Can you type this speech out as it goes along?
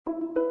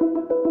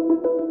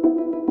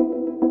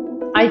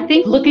I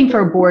think looking for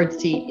a board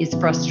seat is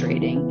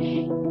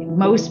frustrating.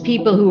 Most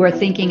people who are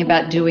thinking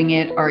about doing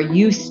it are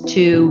used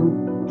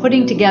to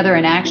putting together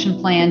an action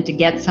plan to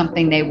get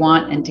something they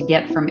want and to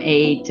get from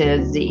A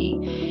to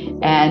Z.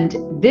 And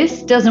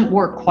this doesn't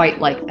work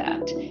quite like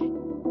that.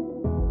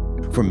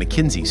 From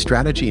McKinsey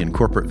Strategy and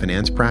Corporate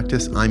Finance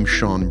Practice, I'm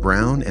Sean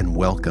Brown, and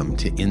welcome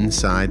to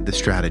Inside the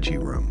Strategy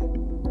Room.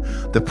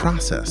 The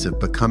process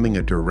of becoming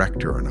a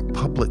director on a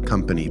public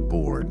company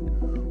board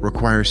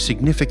requires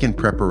significant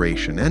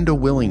preparation and a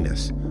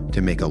willingness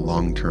to make a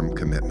long-term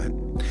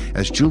commitment.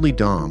 As Julie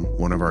Dahm,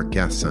 one of our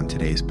guests on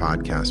today's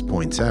podcast,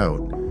 points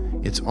out,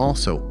 it's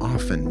also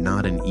often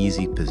not an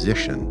easy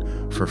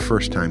position for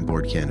first-time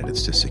board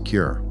candidates to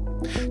secure.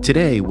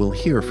 Today, we'll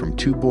hear from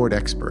two board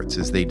experts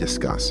as they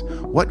discuss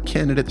what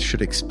candidates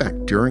should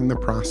expect during the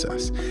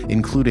process,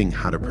 including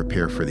how to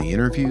prepare for the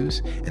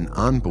interviews and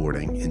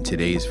onboarding in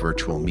today's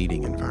virtual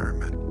meeting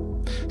environment.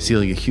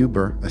 Celia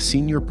Huber, a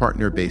senior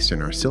partner based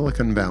in our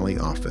Silicon Valley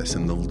office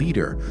and the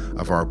leader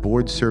of our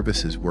board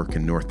services work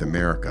in North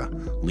America,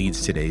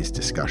 leads today's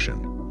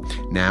discussion.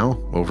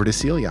 Now, over to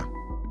Celia.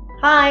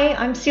 Hi,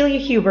 I'm Celia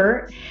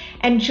Huber,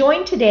 and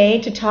joined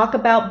today to talk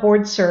about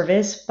board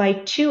service by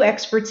two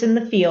experts in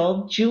the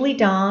field, Julie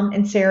Dahm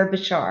and Sarah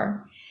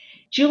Bashar.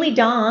 Julie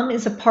Dahm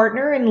is a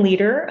partner and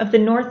leader of the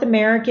North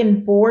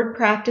American board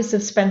practice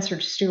of Spencer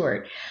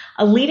Stuart,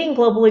 a leading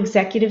global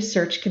executive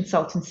search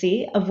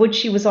consultancy, of which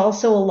she was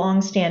also a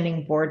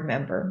long-standing board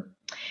member.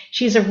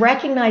 She's a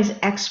recognized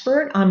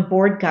expert on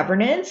board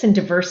governance and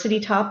diversity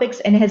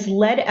topics and has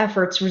led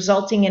efforts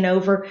resulting in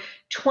over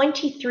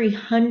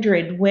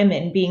 2,300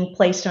 women being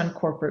placed on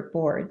corporate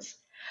boards.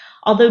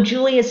 Although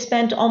Julie has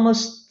spent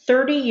almost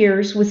 30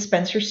 years with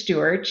Spencer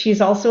Stuart,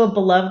 she's also a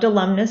beloved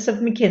alumnus of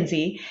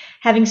McKinsey,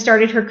 having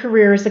started her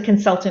career as a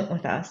consultant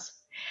with us.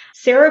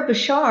 Sarah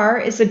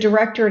Bashar is a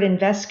director at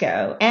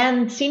Invesco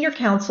and senior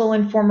counsel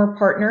and former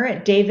partner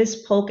at Davis,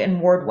 Polk &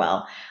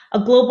 Wardwell, a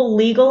global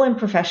legal and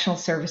professional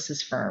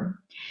services firm.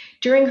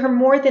 During her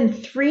more than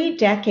 3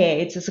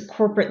 decades as a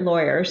corporate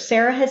lawyer,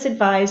 Sarah has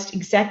advised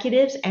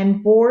executives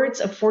and boards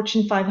of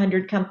Fortune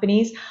 500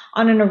 companies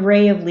on an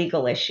array of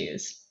legal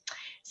issues.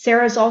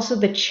 Sarah is also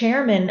the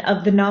chairman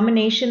of the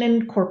Nomination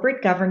and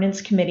Corporate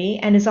Governance Committee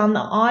and is on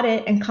the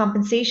Audit and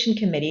Compensation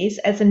Committees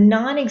as a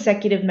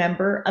non-executive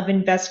member of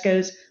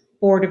Invesco's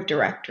Board of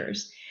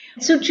Directors.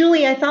 So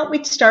Julie, I thought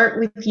we'd start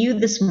with you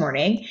this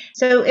morning.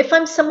 So if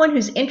I'm someone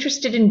who's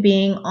interested in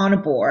being on a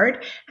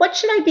board, what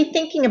should I be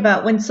thinking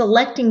about when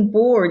selecting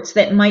boards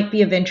that might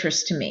be of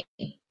interest to me?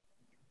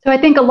 So I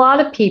think a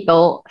lot of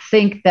people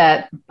think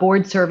that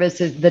board service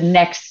is the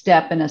next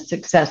step in a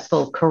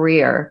successful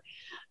career.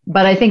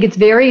 But I think it's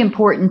very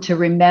important to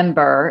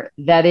remember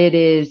that it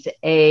is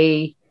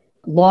a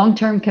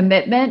long-term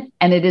commitment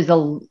and it is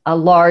a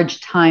large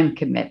time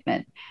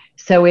commitment.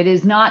 So it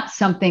is not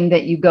something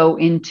that you go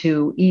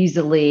into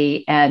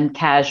easily and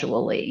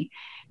casually.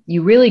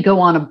 You really go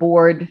on a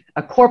board,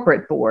 a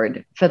corporate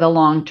board, for the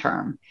long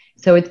term.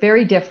 So it's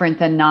very different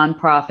than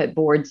nonprofit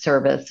board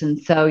service. And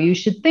so you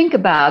should think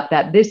about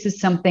that this is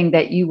something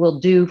that you will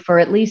do for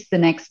at least the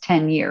next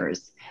 10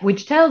 years,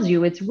 which tells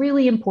you it's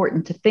really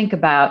important to think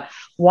about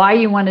why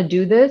you want to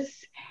do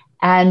this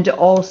and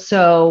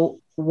also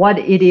what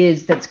it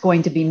is that's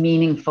going to be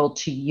meaningful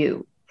to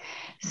you.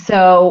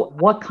 So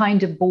what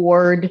kind of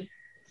board,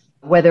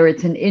 whether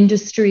it's an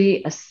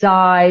industry, a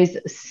size,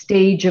 a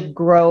stage of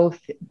growth,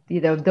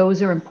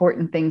 those are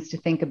important things to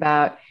think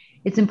about.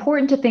 It's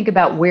important to think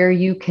about where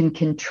you can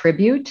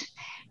contribute.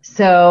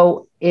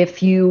 So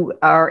if you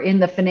are in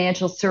the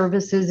financial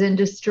services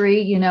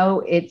industry,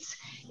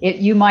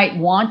 you might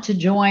want to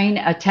join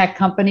a tech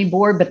company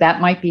board, but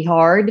that might be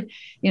hard.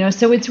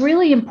 So it's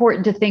really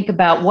important to think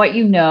about what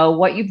you know,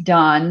 what you've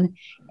done,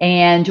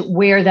 and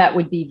where that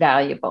would be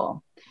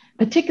valuable,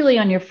 particularly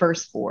on your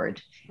first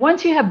board.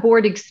 Once you have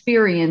board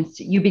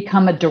experience, you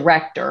become a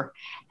director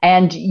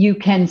and you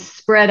can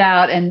spread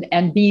out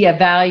and be a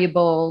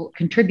valuable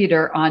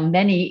contributor on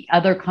many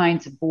other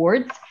kinds of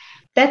boards.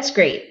 That's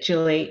great,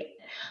 Julie.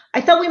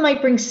 I thought we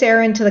might bring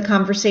Sarah into the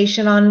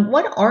conversation on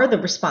what are the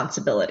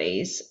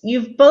responsibilities.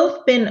 You've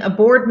both been a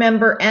board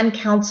member and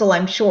counsel,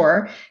 I'm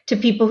sure, to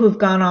people who've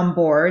gone on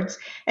boards.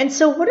 And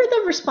so what are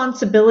the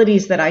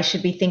responsibilities that I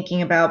should be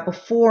thinking about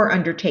before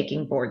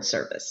undertaking board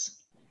service?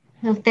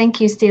 Well,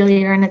 thank you,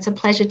 Celia, and it's a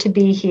pleasure to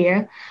be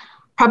here.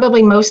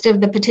 Probably most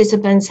of the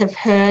participants have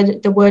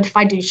heard the word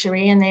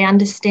fiduciary, and they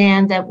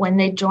understand that when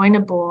they join a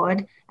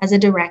board as a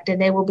director,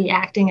 they will be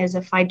acting as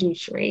a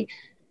fiduciary,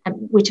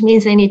 which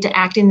means they need to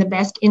act in the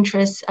best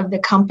interests of the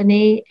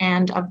company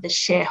and of the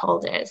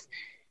shareholders.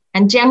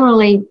 And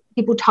generally,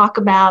 people talk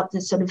about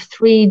the sort of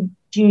 3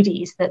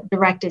 duties that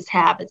directors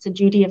have. It's a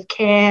duty of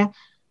care,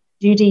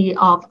 duty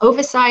of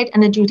oversight,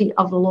 and a duty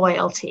of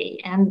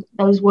loyalty. And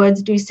those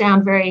words do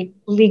sound very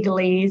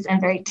legalese and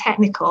very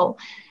technical,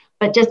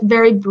 but just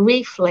very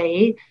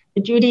briefly,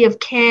 the duty of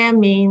care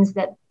means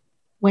that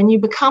when you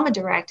become a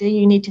director,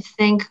 you need to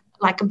think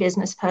like a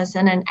business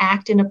person and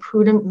act in a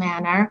prudent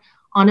manner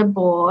on a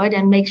board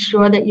and make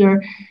sure that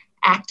you're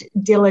act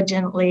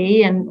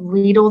diligently and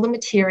read all the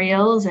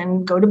materials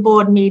and go to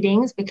board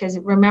meetings, because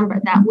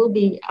remember, that will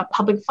be a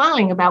public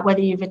filing about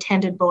whether you've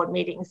attended board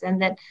meetings,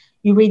 and that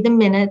you read the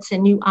minutes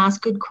and you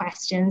ask good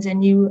questions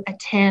and you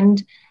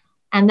attend,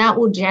 and that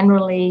will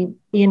generally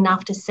be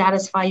enough to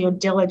satisfy your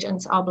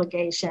diligence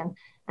obligation.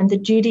 And the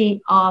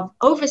duty of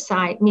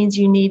oversight means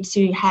you need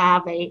to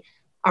have a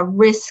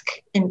risk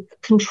and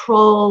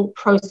control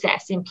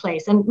process in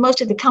place. And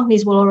most of the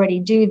companies will already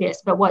do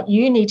this, but what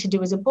you need to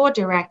do as a board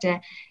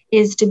director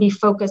is to be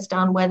focused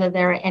on whether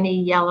there are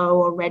any yellow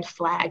or red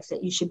flags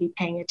that you should be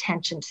paying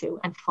attention to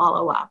and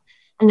follow up.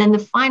 And then the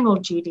final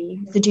duty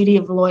is the duty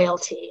of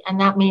loyalty.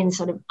 And that means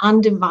sort of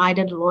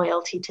undivided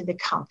loyalty to the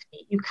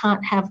company. You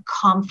can't have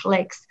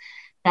conflicts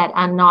that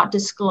are not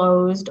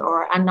disclosed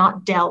or are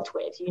not dealt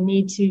with. You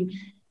need to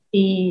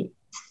be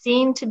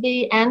seen to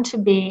be and to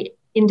be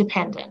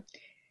independent.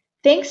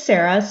 Thanks,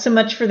 Sarah, so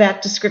much for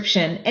that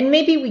description. And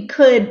maybe we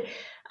could,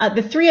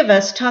 the three of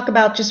us, talk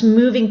about just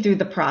moving through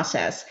the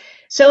process.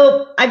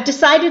 So I've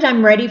decided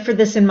I'm ready for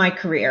this in my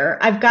career.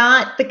 I've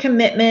got the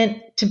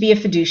commitment to be a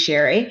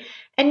fiduciary.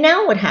 And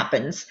now what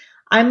happens?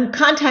 I'm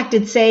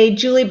contacted, say,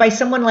 Julie, by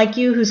someone like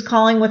you who's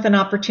calling with an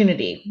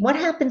opportunity. What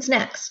happens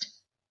next?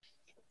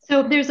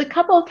 So there's a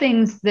couple of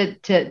things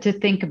that to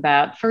think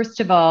about. First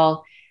of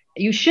all,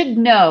 you should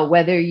know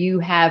whether you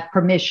have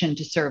permission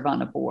to serve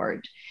on a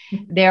board.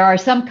 There are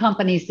some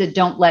companies that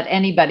don't let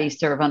anybody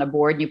serve on a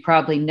board. You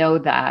probably know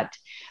that.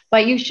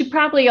 But you should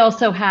probably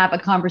also have a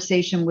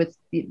conversation with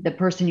the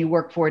person you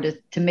work for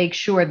to make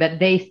sure that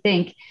they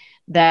think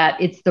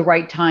that it's the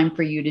right time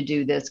for you to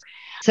do this.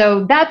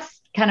 So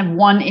that's kind of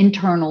one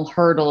internal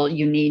hurdle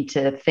you need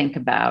to think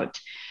about.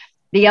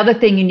 The other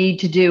thing you need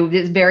to do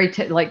is very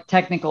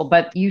technical,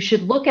 but you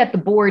should look at the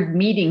board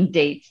meeting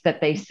dates that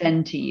they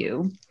send to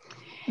you.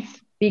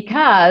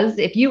 Because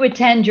if you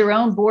attend your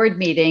own board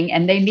meeting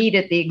and they meet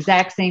at the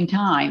exact same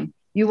time,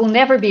 you will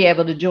never be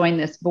able to join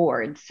this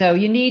board. So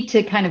you need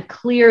to kind of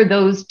clear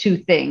those two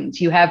things.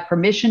 You have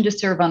permission to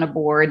serve on a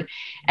board,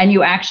 and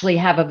you actually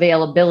have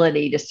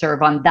availability to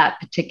serve on that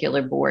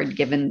particular board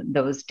given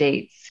those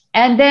dates.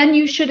 And then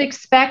you should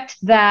expect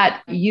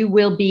that you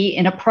will be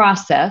in a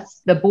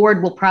process. The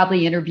board will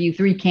probably interview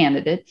 3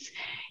 candidates.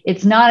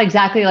 It's not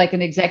exactly like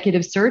an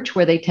executive search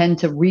where they tend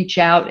to reach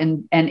out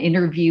and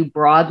interview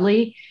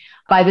broadly.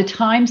 By the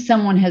time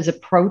someone has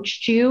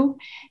approached you,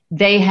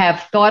 they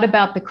have thought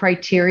about the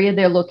criteria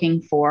they're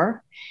looking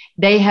for.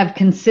 They have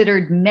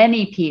considered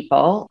many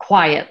people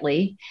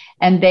quietly,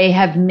 and they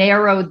have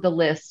narrowed the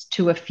list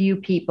to a few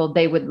people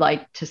they would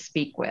like to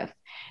speak with.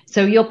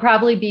 So you'll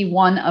probably be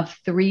one of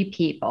 3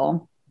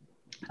 people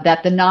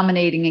that the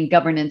nominating and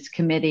governance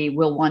committee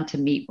will want to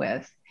meet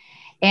with.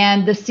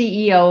 And the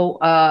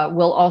CEO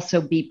will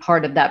also be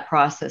part of that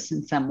process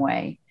in some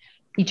way.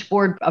 Each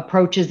board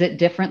approaches it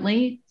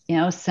differently. You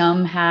know,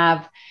 some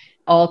have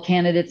all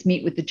candidates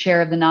meet with the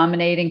chair of the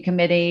nominating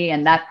committee,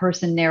 and that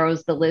person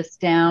narrows the list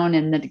down,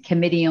 and the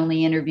committee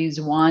only interviews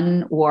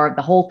one, or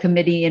the whole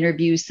committee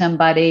interviews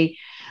somebody.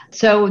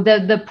 So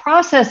the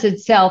process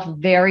itself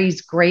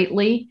varies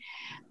greatly,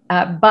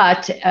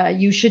 but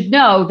you should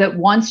know that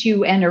once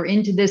you enter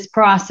into this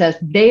process,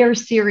 they are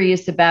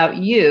serious about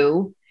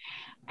you,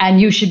 and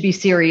you should be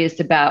serious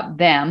about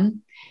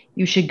them.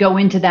 You should go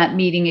into that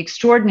meeting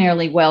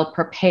extraordinarily well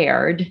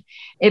prepared.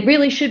 It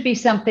really should be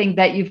something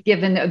that you've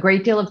given a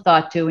great deal of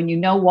thought to, and you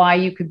know why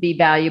you could be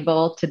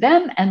valuable to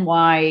them and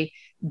why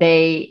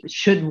they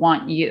should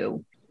want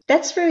you.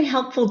 That's very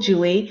helpful,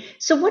 Julie.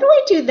 So what do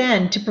I do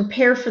then to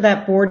prepare for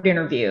that board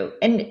interview?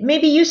 And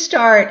maybe you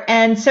start,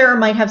 and Sarah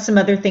might have some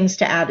other things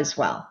to add as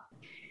well.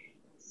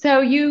 So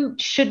you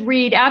should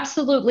read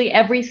absolutely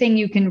everything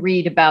you can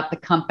read about the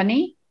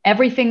company,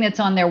 everything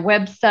that's on their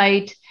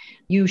website.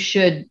 You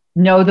should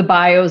know the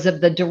bios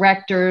of the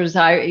directors,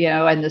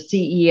 and the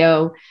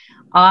CEO.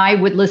 I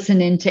would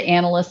listen into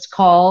analyst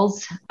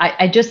calls.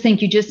 I just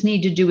think you just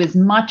need to do as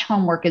much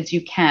homework as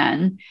you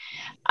can.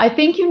 I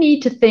think you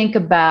need to think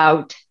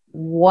about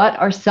what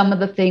are some of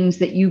the things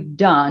that you've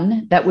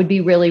done that would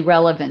be really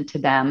relevant to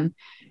them.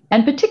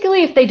 And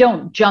particularly if they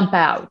don't jump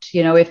out,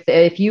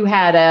 if you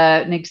had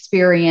an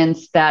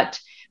experience that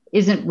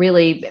isn't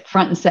really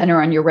front and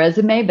center on your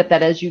resume, but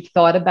that as you've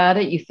thought about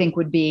it, you think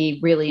would be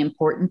really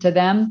important to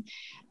them,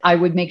 I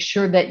would make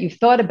sure that you've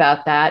thought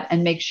about that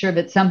and make sure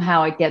that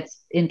somehow it gets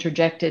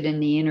interjected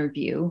in the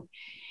interview.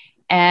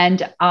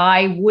 And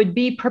I would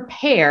be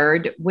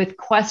prepared with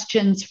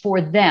questions for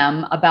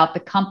them about the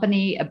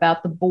company,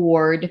 about the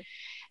board,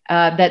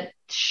 that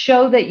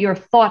show that you're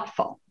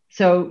thoughtful.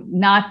 So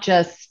not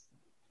just,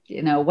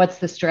 what's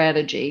the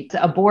strategy?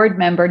 A board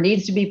member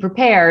needs to be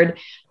prepared,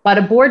 but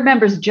a board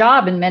member's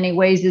job in many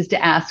ways is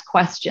to ask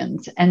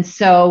questions. And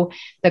so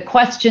the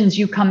questions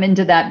you come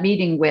into that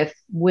meeting with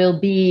will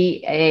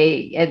be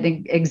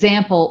an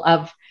example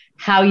of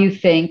how you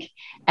think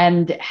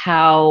and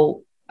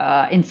how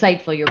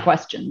insightful your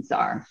questions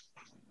are.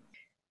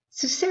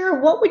 So Sarah,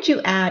 what would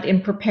you add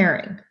in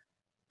preparing?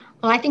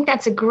 Well, I think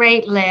that's a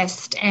great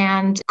list,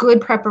 and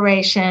good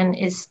preparation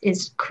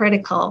is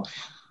critical.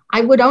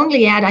 I would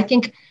only add, I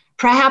think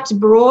perhaps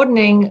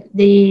broadening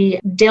the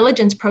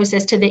diligence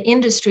process to the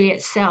industry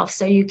itself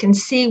so you can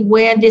see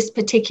where this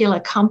particular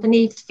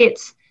company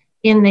fits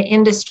in the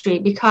industry,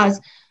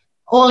 because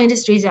all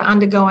industries are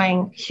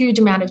undergoing huge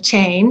amount of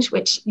change,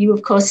 which you,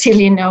 of course,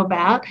 Celia, know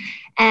about,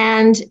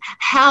 and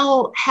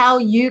how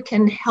you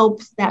can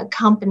help that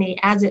company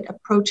as it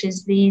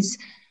approaches these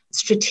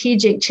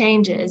strategic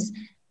changes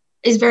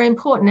is very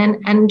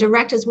important. And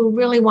directors will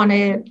really want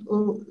to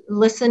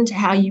listen to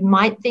how you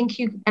might think,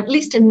 at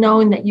least to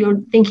knowing that you're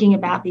thinking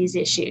about these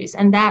issues.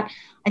 And that,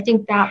 I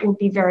think that will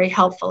be very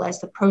helpful as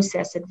the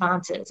process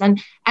advances.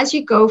 And as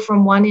you go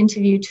from one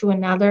interview to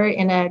another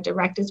in a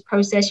director's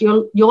process,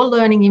 you're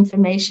learning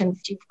information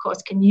that you, of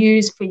course, can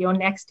use for your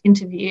next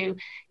interview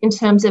in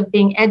terms of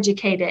being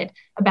educated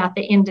about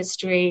the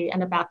industry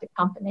and about the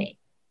company.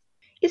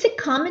 Is it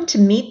common to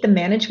meet the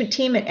management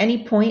team at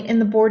any point in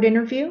the board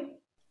interview?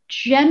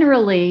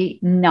 Generally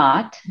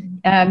not.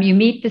 You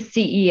meet the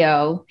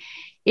CEO.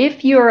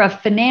 If you're a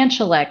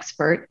financial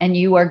expert and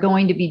you are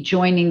going to be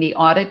joining the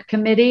audit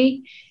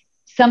committee,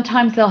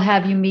 sometimes they'll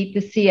have you meet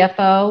the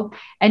CFO,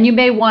 and you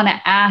may want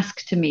to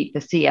ask to meet the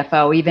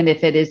CFO, even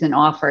if it isn't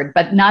offered,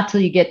 but not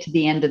till you get to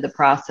the end of the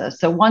process.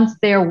 So once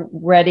they're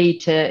ready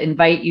to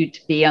invite you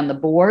to be on the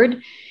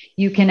board,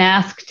 you can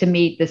ask to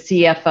meet the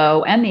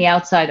CFO and the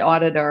outside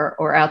auditor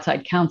or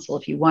outside counsel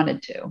if you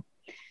wanted to.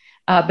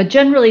 But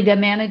generally,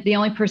 the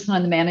only person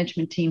on the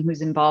management team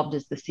who's involved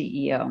is the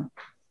CEO.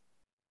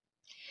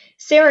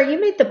 Sarah,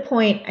 you made the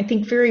point, I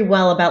think, very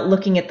well about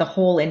looking at the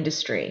whole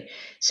industry.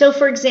 So,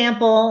 for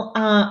example,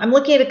 I'm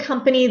looking at a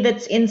company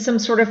that's in some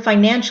sort of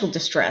financial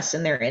distress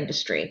in their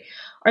industry.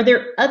 Are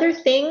there other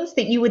things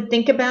that you would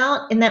think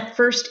about in that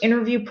first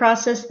interview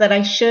process that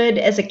I should,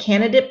 as a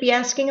candidate, be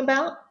asking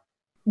about?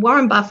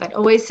 Warren Buffett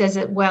always says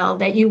it well,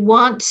 that you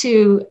want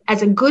to,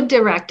 as a good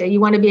director,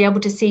 you want to be able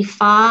to see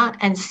far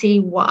and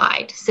see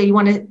wide. So you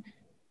want to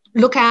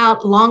look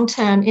out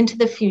long-term into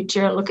the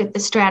future, look at the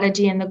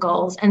strategy and the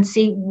goals, and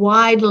see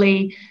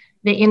widely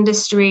the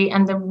industry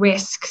and the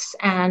risks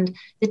and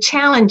the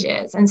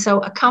challenges. And so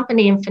a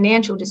company in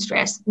financial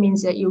distress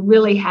means that you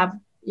really have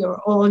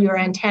all your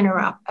antenna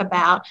up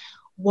about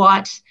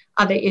what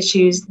are the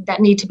issues that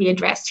need to be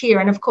addressed here.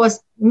 And of course,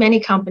 many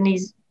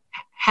companies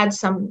had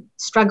some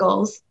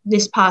struggles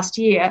this past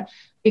year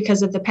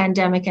because of the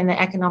pandemic and the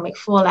economic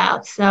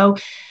fallout. So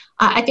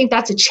I think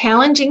that's a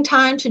challenging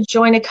time to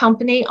join a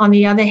company. On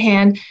the other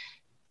hand,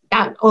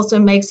 that also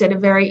makes it a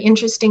very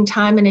interesting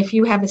time. And if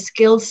you have a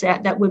skill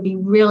set that would be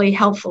really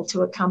helpful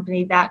to a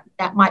company, that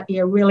might be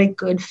a really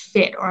good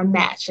fit or a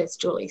match, as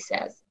Julie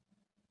says.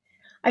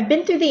 I've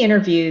been through the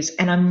interviews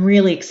and I'm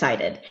really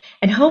excited.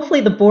 And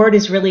hopefully the board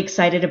is really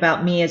excited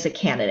about me as a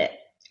candidate.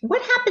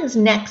 What happens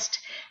next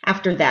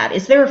after that?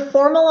 Is there a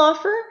formal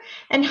offer?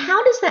 And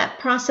how does that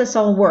process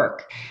all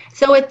work?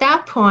 So at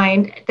that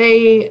point,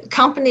 the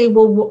company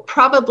will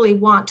probably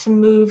want to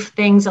move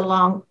things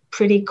along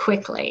pretty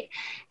quickly.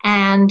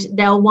 And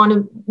they'll want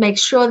to make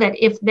sure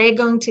that if they're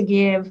going to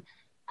give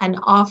an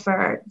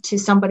offer to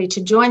somebody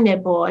to join their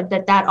board,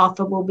 that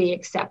offer will be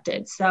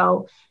accepted.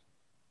 So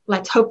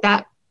let's hope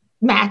that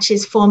match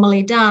is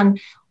formally done.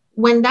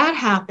 When that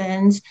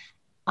happens,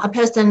 a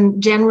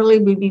person generally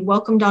will be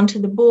welcomed onto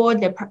the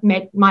board. There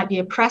might be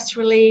a press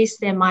release.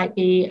 There might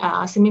be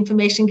some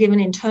information given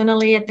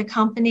internally at the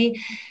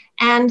company.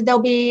 And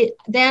there'll be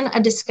then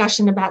a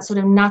discussion about sort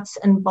of nuts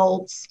and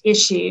bolts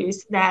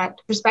issues that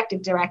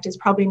prospective directors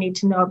probably need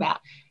to know about.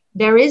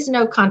 There is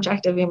no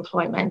contract of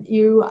employment.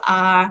 You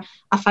are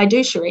a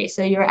fiduciary,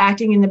 so you're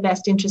acting in the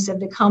best interest of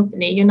the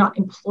company. You're not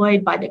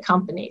employed by the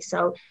company,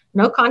 so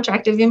no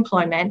contract of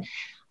employment.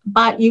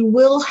 But you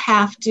will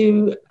have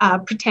to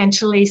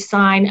potentially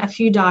sign a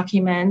few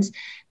documents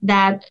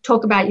that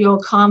talk about your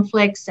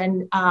conflicts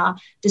and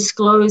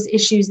disclose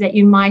issues that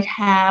you might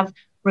have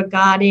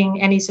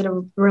regarding any sort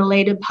of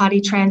related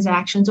party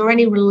transactions or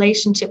any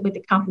relationship with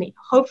the company.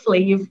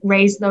 Hopefully you've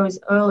raised those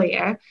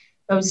earlier,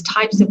 those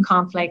types of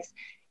conflicts,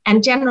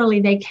 and generally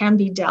they can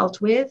be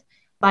dealt with.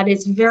 But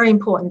it's very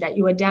important that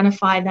you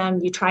identify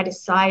them, you try to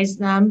size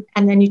them,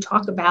 and then you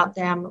talk about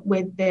them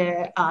with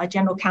the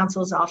general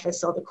counsel's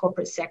office or the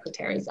corporate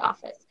secretary's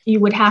office. You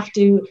would have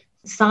to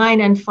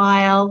sign and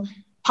file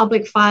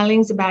public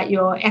filings about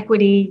your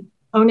equity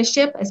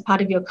ownership as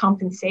part of your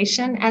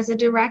compensation as a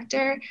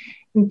director,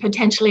 and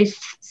potentially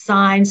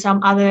sign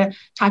some other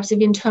types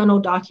of internal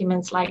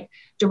documents like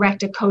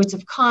director codes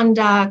of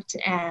conduct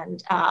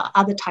and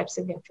other types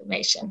of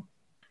information.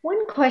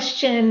 One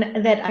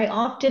question that I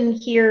often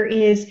hear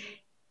is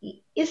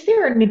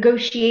there a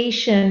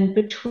negotiation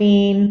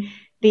between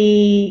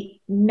the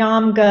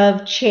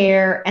NomGov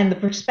chair and the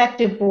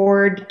prospective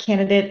board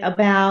candidate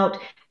about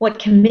what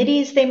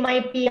committees they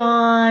might be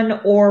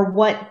on or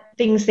what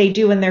things they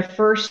do in their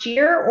first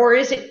year, or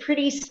is it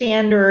pretty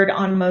standard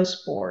on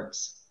most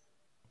boards?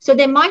 So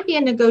there might be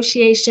a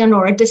negotiation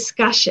or a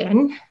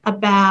discussion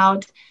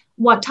about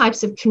what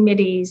types of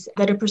committees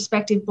that a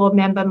prospective board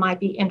member might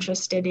be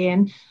interested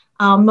in.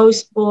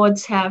 Most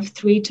boards have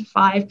 3 to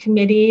 5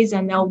 committees,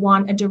 and they'll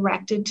want a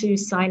director to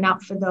sign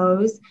up for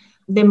those.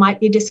 There might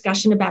be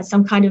discussion about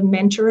some kind of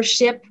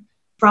mentorship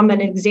from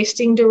an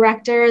existing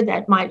director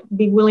that might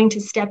be willing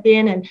to step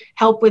in and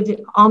help with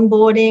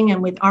onboarding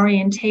and with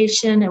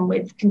orientation and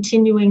with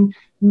continuing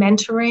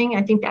mentoring.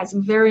 I think that's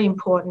very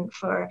important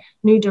for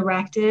new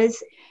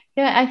directors.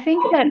 Yeah, I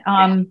think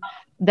that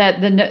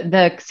that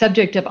the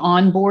subject of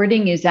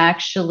onboarding is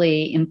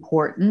actually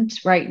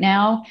important right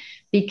now,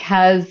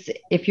 because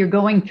if you're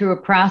going through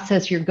a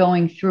process, you're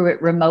going through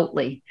it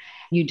remotely.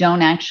 You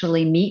don't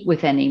actually meet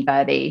with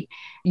anybody.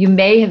 You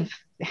may have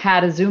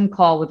had a Zoom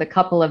call with a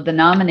couple of the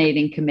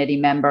nominating committee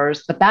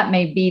members, but that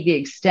may be the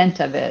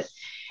extent of it.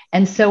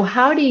 And so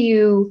how do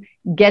you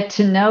get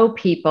to know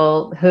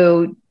people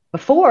who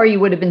before you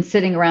would have been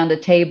sitting around a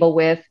table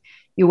with,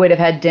 you would have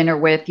had dinner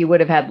with, you would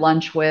have had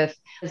lunch with?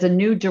 As a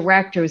new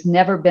director who's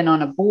never been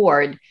on a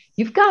board,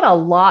 you've got a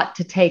lot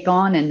to take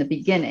on in the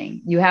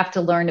beginning. You have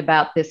to learn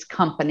about this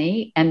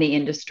company and the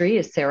industry,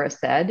 as Sarah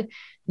said.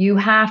 You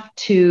have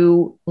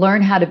to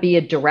learn how to be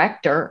a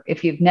director.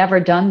 If you've never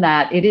done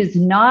that, it is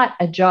not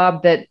a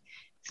job that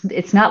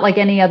it's not like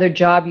any other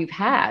job you've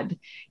had.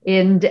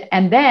 And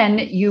then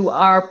you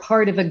are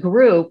part of a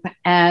group,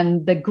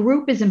 and the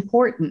group is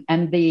important,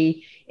 and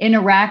the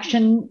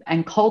interaction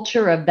and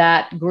culture of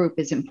that group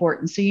is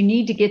important. So you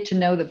need to get to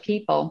know the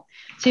people.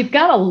 So you've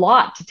got a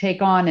lot to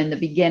take on in the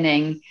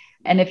beginning.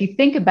 And if you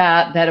think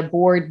about that, a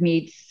board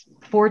meets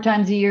 4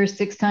 times a year,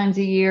 6 times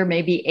a year,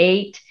 maybe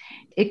 8,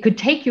 it could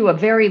take you a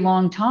very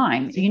long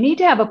time. So you need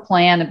to have a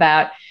plan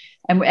about,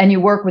 and you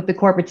work with the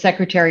corporate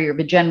secretary or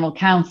the general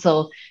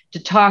counsel to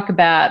talk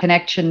about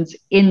connections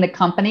in the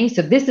company.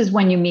 So this is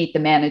when you meet the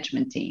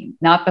management team,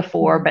 not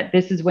before, but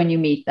this is when you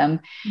meet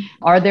them.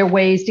 Are there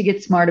ways to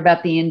get smart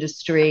about the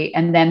industry?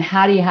 And then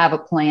how do you have a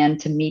plan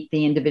to meet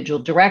the individual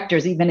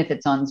directors, even if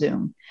it's on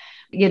Zoom?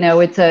 You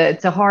know, it's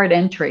a hard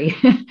entry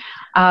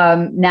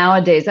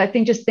nowadays. I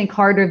think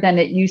harder than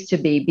it used to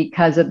be,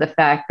 because of the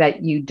fact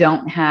that you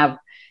don't have,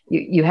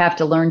 you have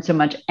to learn so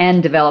much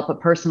and develop a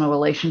personal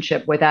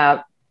relationship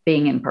without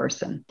being in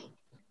person.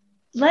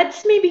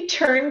 Let's maybe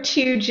turn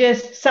to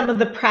just some of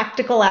the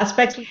practical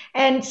aspects.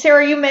 And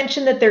Sarah, you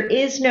mentioned that there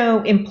is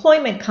no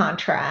employment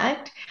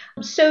contract.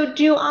 So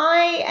do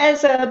I,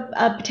 as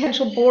a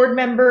potential board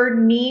member,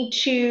 need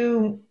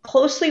to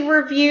closely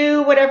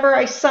review whatever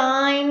I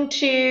sign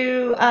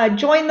to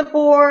join the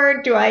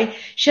board?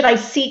 Should I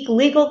seek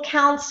legal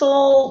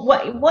counsel?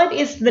 What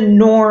is the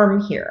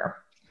norm here?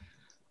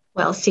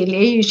 Well,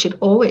 Celia, you should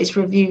always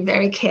review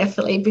very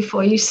carefully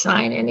before you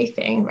sign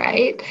anything,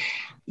 right?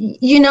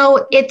 You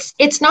know,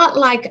 it's not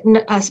like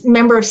a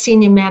member of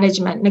senior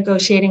management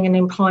negotiating an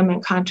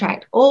employment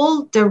contract.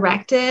 All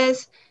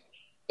directors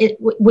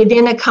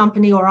within a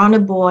company or on a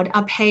board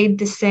are paid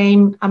the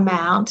same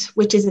amount,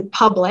 which is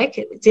public.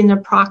 It's in a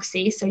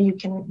proxy, so you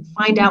can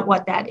find out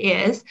what that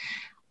is.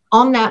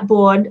 On that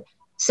board,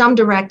 some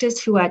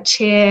directors who are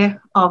chair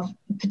of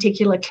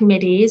particular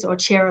committees or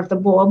chair of the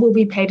board will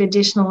be paid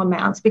additional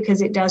amounts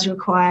because it does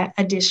require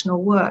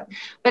additional work.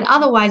 But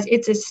otherwise,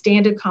 it's a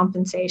standard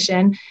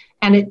compensation,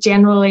 and it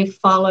generally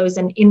follows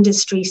an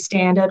industry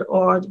standard,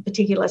 or the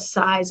particular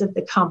size of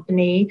the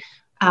company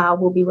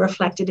will be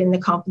reflected in the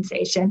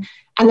compensation.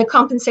 And the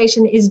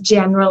compensation is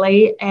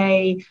generally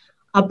a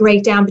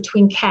breakdown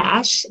between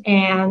cash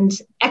and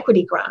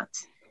equity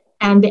grants.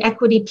 And the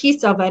equity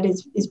piece of it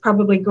is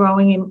probably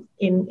growing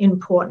in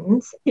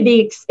importance, to the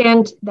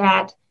extent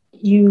that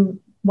you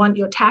want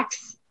your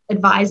tax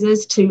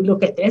advisors to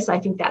look at this. I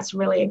think that's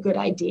really a good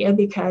idea,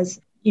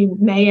 because you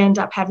may end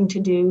up having to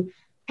do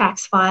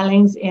tax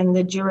filings in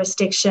the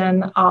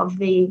jurisdiction of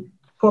the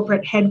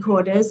corporate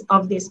headquarters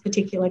of this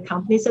particular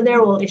company. So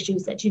they're all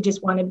issues that you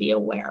just want to be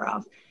aware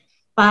of.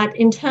 But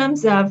in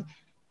terms of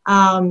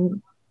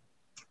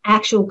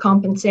actual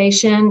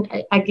compensation,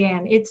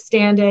 again, it's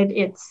standard,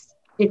 it's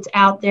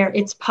out there,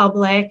 it's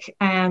public,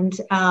 and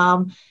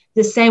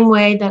the same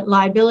way that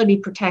liability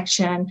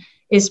protection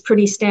is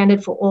pretty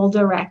standard for all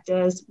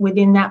directors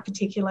within that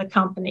particular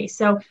company.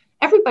 So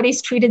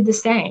everybody's treated the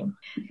same.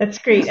 That's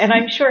great, and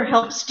I'm sure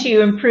helps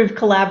to improve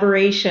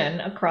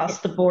collaboration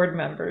across the board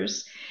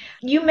members.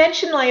 You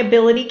mentioned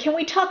liability. Can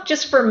we talk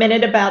just for a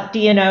minute about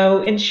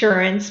D&O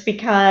insurance?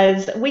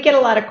 Because we get a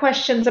lot of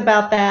questions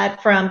about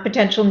that from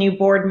potential new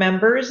board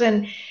members,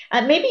 and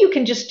maybe you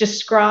can just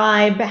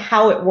describe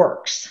how it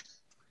works.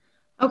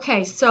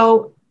 Okay,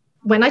 so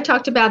when I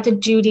talked about the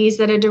duties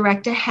that a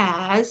director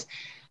has,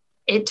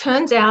 it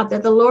turns out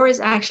that the law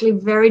is actually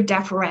very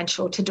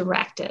deferential to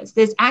directors.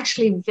 There's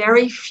actually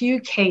very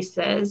few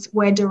cases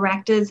where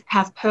directors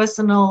have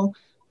personal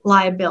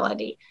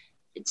liability.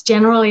 It's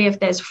generally if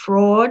there's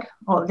fraud,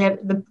 or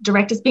the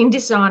director's being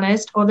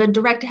dishonest, or the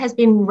director has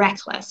been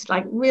reckless,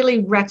 like really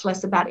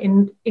reckless about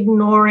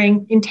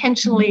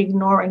intentionally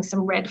ignoring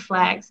some red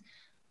flags.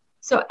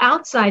 So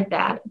outside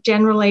that,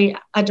 generally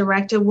a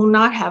director will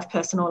not have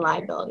personal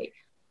liability,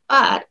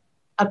 but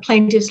a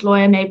plaintiff's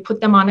lawyer may put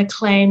them on a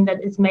claim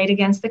that is made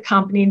against the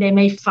company. They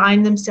may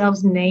find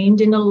themselves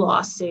named in a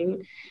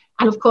lawsuit,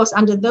 And of course,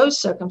 under those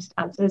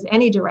circumstances,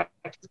 any director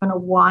is going to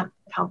want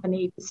the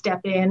company to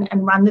step in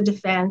and run the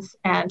defense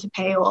and to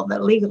pay all the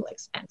legal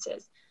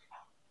expenses.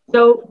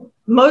 So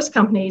most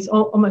companies,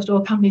 almost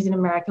all companies in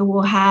America,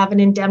 will have an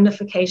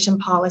indemnification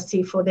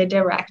policy for their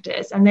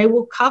directors, and they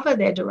will cover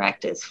their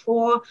directors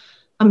for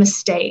a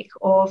mistake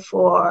or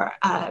for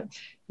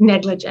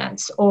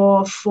negligence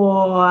or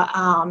for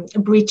a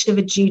breach of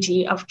a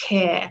duty of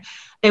care.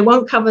 They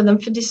won't cover them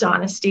for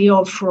dishonesty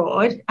or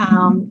fraud,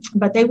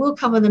 but they will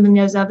cover them in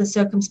those other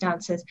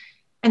circumstances.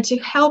 And to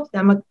help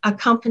them, a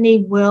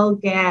company will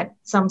get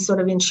some sort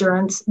of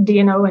insurance,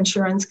 D&O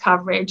insurance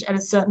coverage at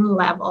a certain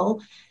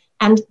level.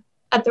 And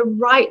at the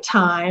right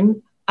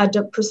time, a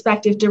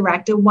prospective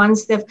director,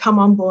 once they've come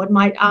on board,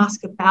 might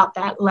ask about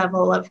that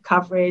level of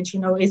coverage.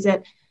 Is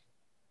it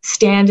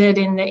standard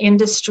in the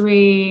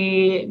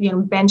industry,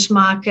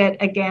 benchmark it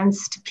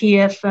against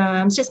peer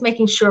firms, just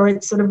making sure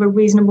it's sort of a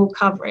reasonable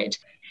coverage.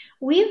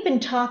 We've been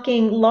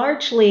talking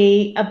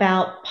largely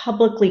about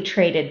publicly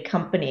traded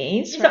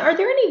companies. So are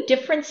there any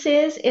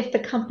differences if the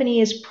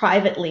company is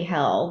privately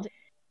held?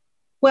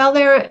 Well,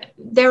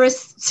 there are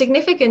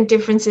significant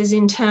differences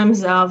in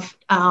terms of,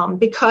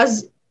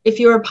 because if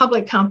you're a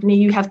public company,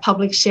 you have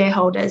public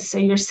shareholders, so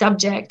you're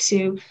subject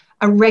to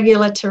a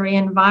regulatory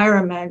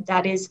environment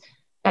that is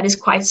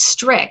quite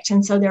strict.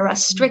 And so there are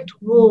strict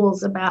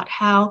rules about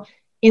how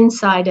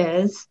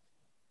insiders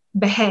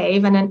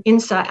behave, and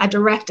a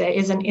director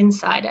is an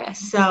insider.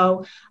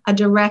 So a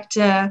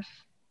director,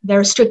 there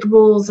are strict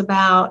rules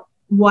about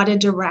what a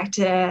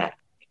director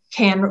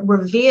can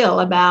reveal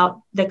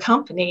about the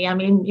company. I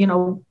mean,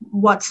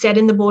 what's said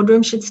in the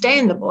boardroom should stay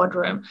in the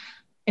boardroom.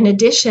 In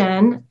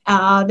addition,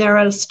 there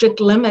are strict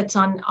limits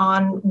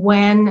on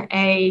when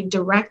a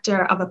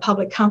director of a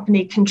public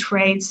company can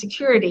trade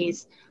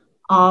securities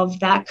of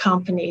that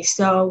company.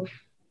 So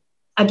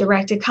a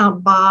director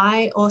can't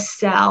buy or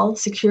sell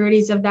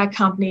securities of that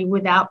company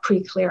without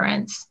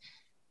pre-clearance.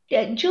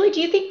 Julie,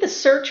 do you think the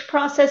search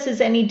process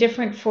is any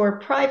different for a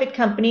private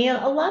company?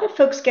 A lot of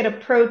folks get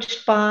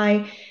approached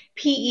by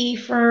PE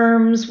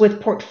firms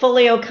with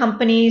portfolio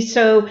companies,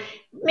 so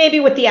maybe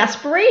with the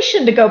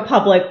aspiration to go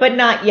public, but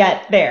not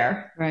yet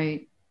there.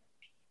 Right.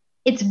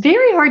 It's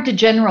very hard to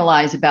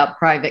generalize about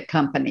private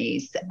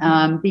companies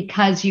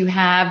because you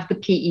have the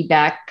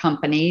PE-backed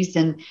companies,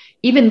 and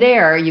even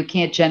there, you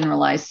can't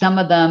generalize. Some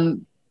of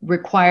them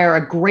require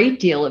a great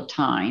deal of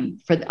time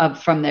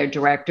from their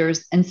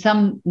directors, and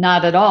some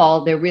not at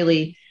all.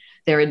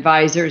 Their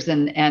advisors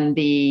and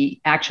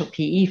the actual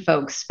PE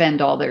folks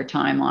spend all their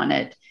time on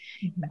it.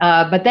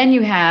 But then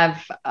you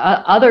have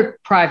other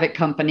private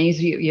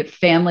companies, you have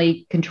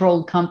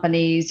family-controlled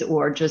companies,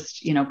 or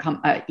just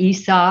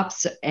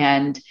ESOPs,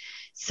 and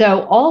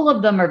so all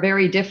of them are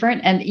very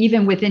different. And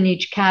even within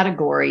each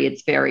category,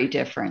 it's very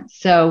different.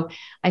 So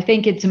I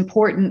think it's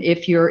important,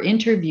 if you're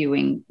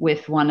interviewing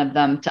with one of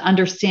them, to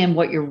understand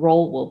what your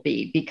role will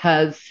be,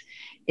 because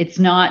it's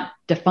not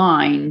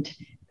defined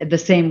the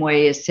same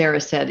way as Sarah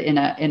said in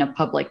a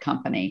public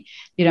company.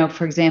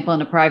 For example,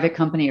 in a private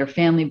company or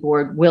family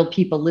board, will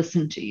people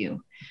listen to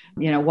you?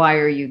 Why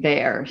are you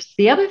there?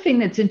 The other thing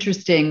that's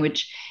interesting,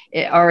 which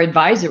are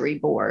advisory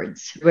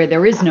boards, where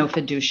there is no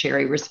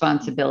fiduciary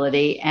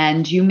responsibility,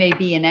 and you may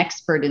be an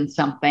expert in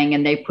something,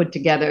 and they put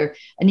together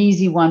an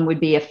easy one would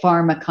be a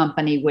pharma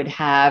company would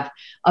have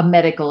a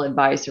medical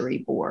advisory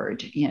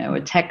board.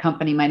 A tech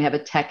company might have a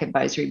tech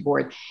advisory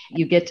board.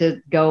 You get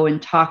to go and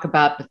talk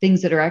about the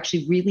things that are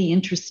actually really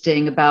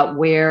interesting about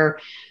where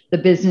the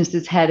business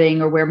is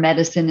heading or where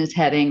medicine is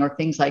heading or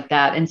things like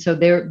that. And so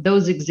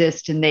those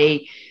exist, and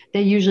they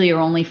usually are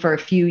only for a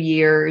few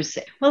years.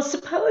 Well,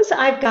 suppose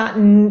I've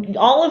gotten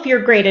all of your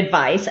great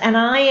advice, and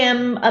I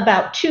am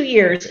about 2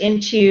 years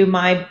into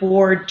my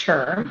board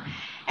term,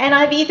 and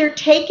I've either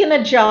taken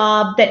a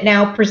job that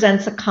now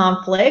presents a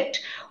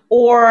conflict,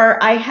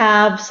 or I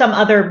have some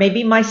other,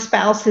 maybe my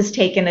spouse has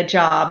taken a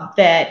job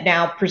that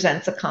now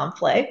presents a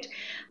conflict.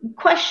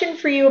 Question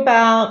for you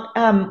about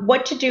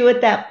what to do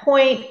at that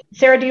point.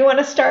 Sarah, do you want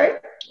to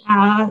start?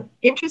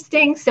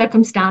 Interesting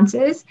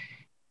circumstances.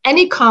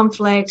 Any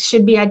conflict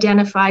should be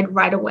identified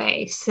right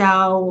away.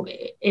 So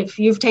if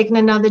you've taken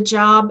another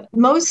job,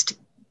 most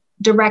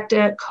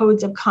director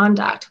codes of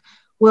conduct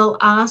will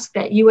ask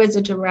that you as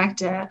a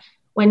director,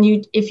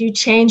 if you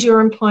change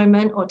your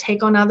employment or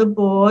take on other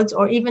boards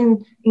or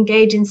even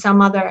engage in some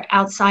other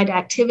outside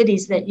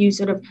activities, that you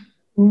sort of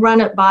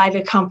run it by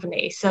the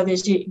company. So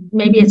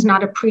maybe it's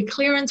not a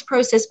pre-clearance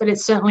process, but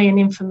it's certainly an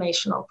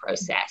informational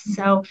process.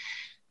 So,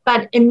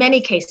 but in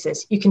many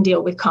cases, you can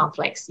deal with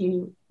conflicts.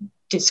 You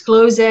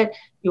disclose it,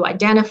 you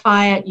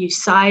identify it, you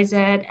size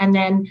it, and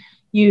then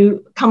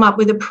you come up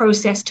with a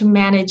process to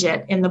manage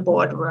it in the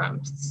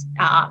boardrooms.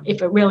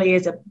 If it really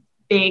is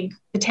a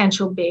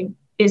potential big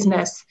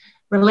business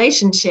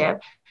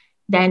relationship,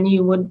 then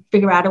you would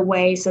figure out a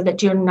way so that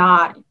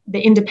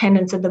the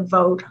independence of the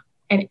vote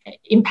and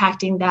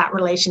impacting that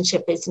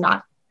relationship is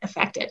not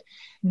affected.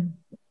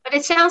 But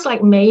it sounds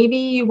like maybe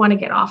you want to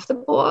get off the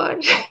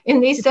board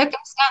in these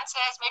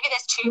circumstances. Maybe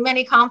there's too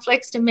many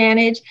conflicts to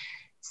manage.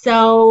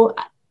 So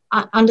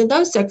under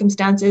those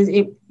circumstances,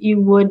 you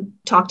would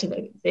talk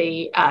to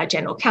the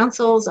general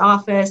counsel's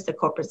office, the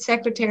corporate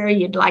secretary.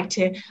 You'd like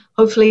to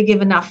hopefully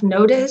give enough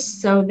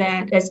notice so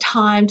that there's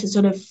time to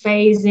sort of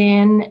phase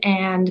in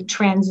and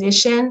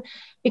transition,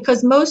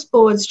 because most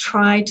boards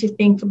try to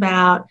think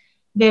about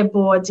their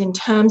boards in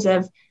terms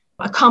of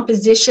a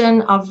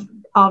composition of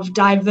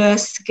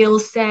diverse skill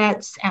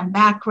sets and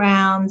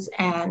backgrounds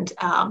and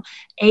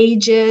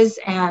ages.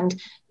 And,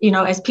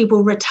 as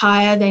people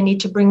retire, they need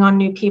to bring on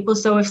new people.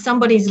 So if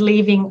somebody's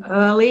leaving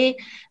early,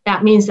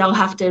 that means they'll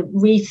have to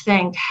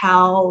rethink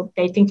how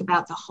they think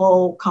about the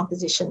whole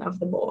composition of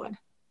the board.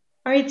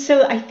 All right,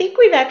 so I think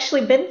we've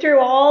actually been through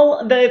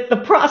all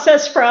the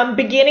process from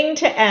beginning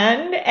to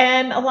end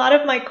and a lot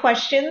of my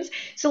questions.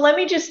 So let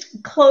me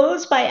just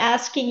close by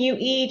asking you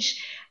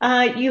each,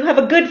 you have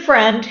a good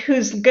friend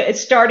who's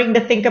starting to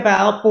think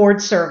about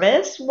board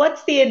service.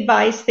 What's the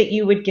advice that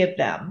you would give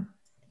them?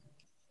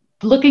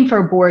 Looking for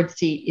a board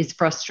seat is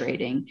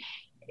frustrating.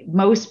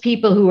 Most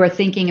people who are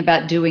thinking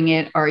about doing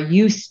it are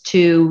used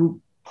to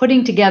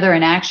putting together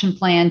an action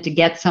plan to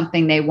get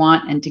something they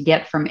want and to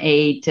get from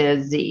A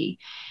to Z.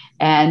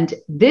 And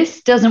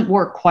this doesn't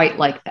work quite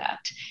like that.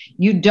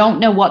 You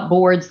don't know what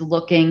board's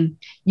looking.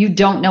 You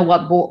don't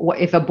know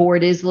if a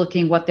board is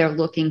looking, what they're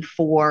looking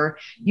for.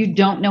 You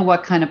don't know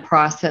what kind of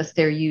process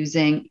they're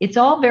using. It's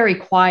all very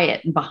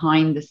quiet and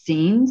behind the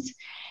scenes.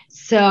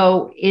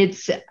 So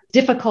it's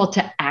difficult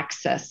to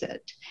access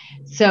it.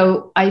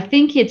 So I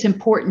think it's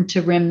important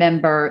to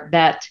remember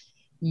that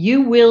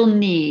you will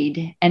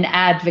need an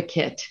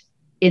advocate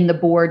in the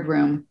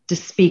boardroom to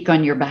speak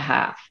on your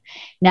behalf.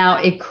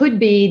 Now, it could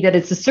be that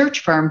it's a search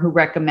firm who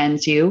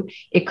recommends you.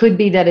 It could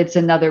be that it's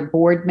another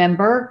board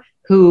member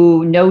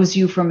who knows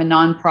you from a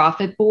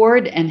nonprofit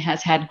board and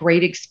has had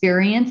great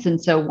experience.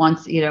 And so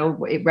once,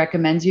 it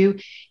recommends you.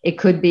 It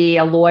could be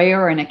a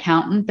lawyer or an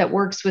accountant that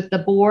works with the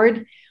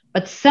board,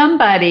 but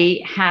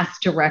somebody has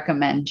to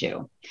recommend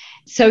you.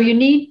 So you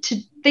need to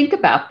think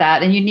about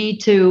that, and you need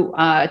to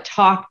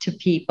talk to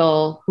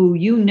people who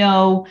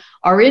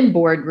are in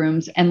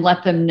boardrooms and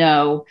let them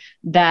know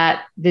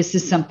that this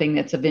is something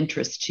that's of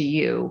interest to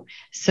you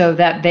so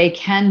that they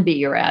can be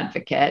your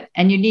advocate.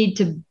 And you need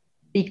to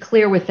be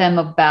clear with them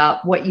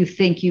about what you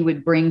think you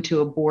would bring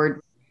to a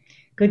board.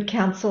 Good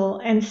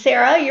counsel. And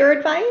Sarah, your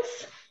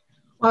advice?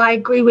 Well, I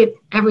agree with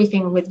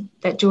everything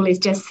that Julie's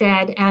just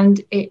said,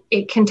 and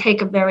it can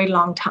take a very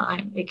long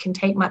time. It can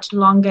take much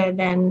longer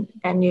than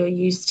you're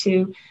used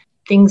to.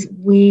 Things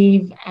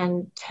weave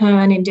and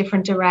turn in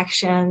different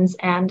directions,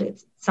 and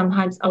it's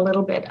sometimes a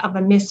little bit of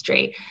a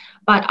mystery.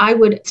 But I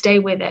would stay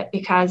with it,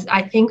 because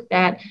I think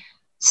that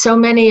so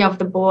many of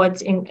the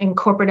boards in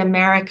corporate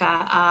America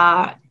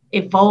are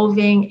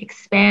evolving,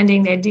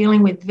 expanding. They're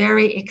dealing with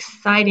very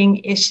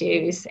exciting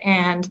issues,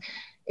 and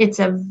it's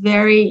a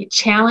very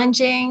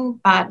challenging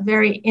but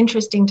very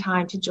interesting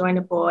time to join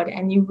a board,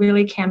 and you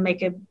really can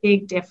make a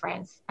big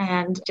difference,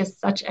 and just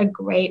such a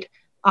great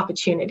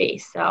opportunity.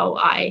 So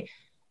I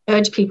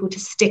urge people to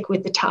stick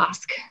with the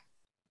task.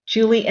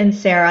 Julie and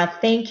Sarah,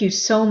 thank you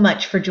so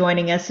much for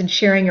joining us and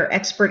sharing your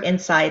expert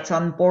insights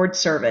on board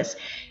service,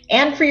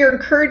 and for your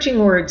encouraging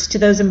words to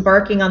those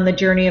embarking on the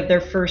journey of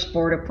their first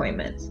board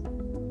appointments.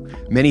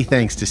 Many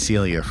thanks to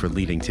Celia for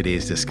leading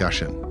today's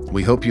discussion.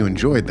 We hope you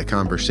enjoyed the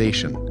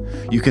conversation.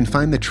 You can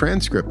find the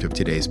transcript of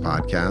today's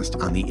podcast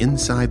on the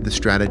Inside the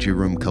Strategy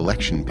Room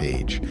collection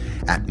page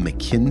at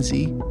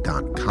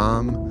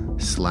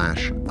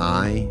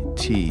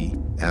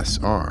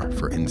mckinsey.com/ITSR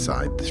for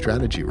Inside the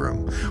Strategy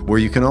Room, where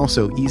you can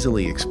also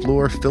easily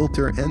explore,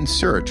 filter, and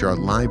search our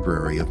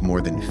library of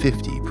more than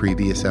 50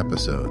 previous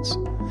episodes.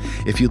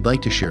 If you'd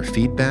like to share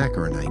feedback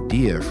or an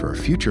idea for a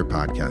future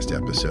podcast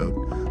episode,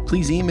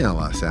 please email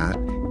us at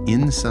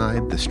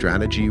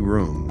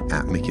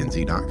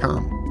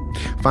insidethestrategyroom@mckinsey.com.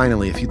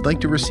 Finally, if you'd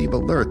like to receive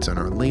alerts on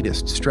our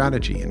latest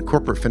strategy and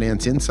corporate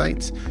finance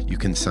insights, you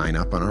can sign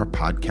up on our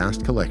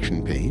podcast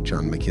collection page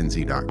on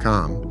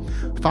mckinsey.com,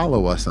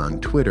 follow us on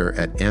Twitter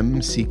at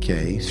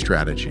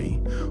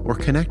MCKStrategy, or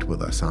connect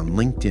with us on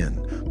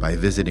LinkedIn by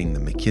visiting the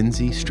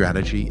McKinsey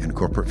Strategy and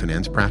Corporate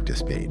Finance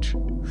Practice page.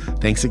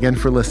 Thanks again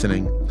for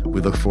listening.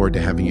 We look forward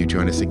to having you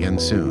join us again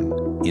soon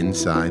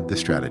inside the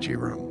Strategy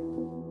Room.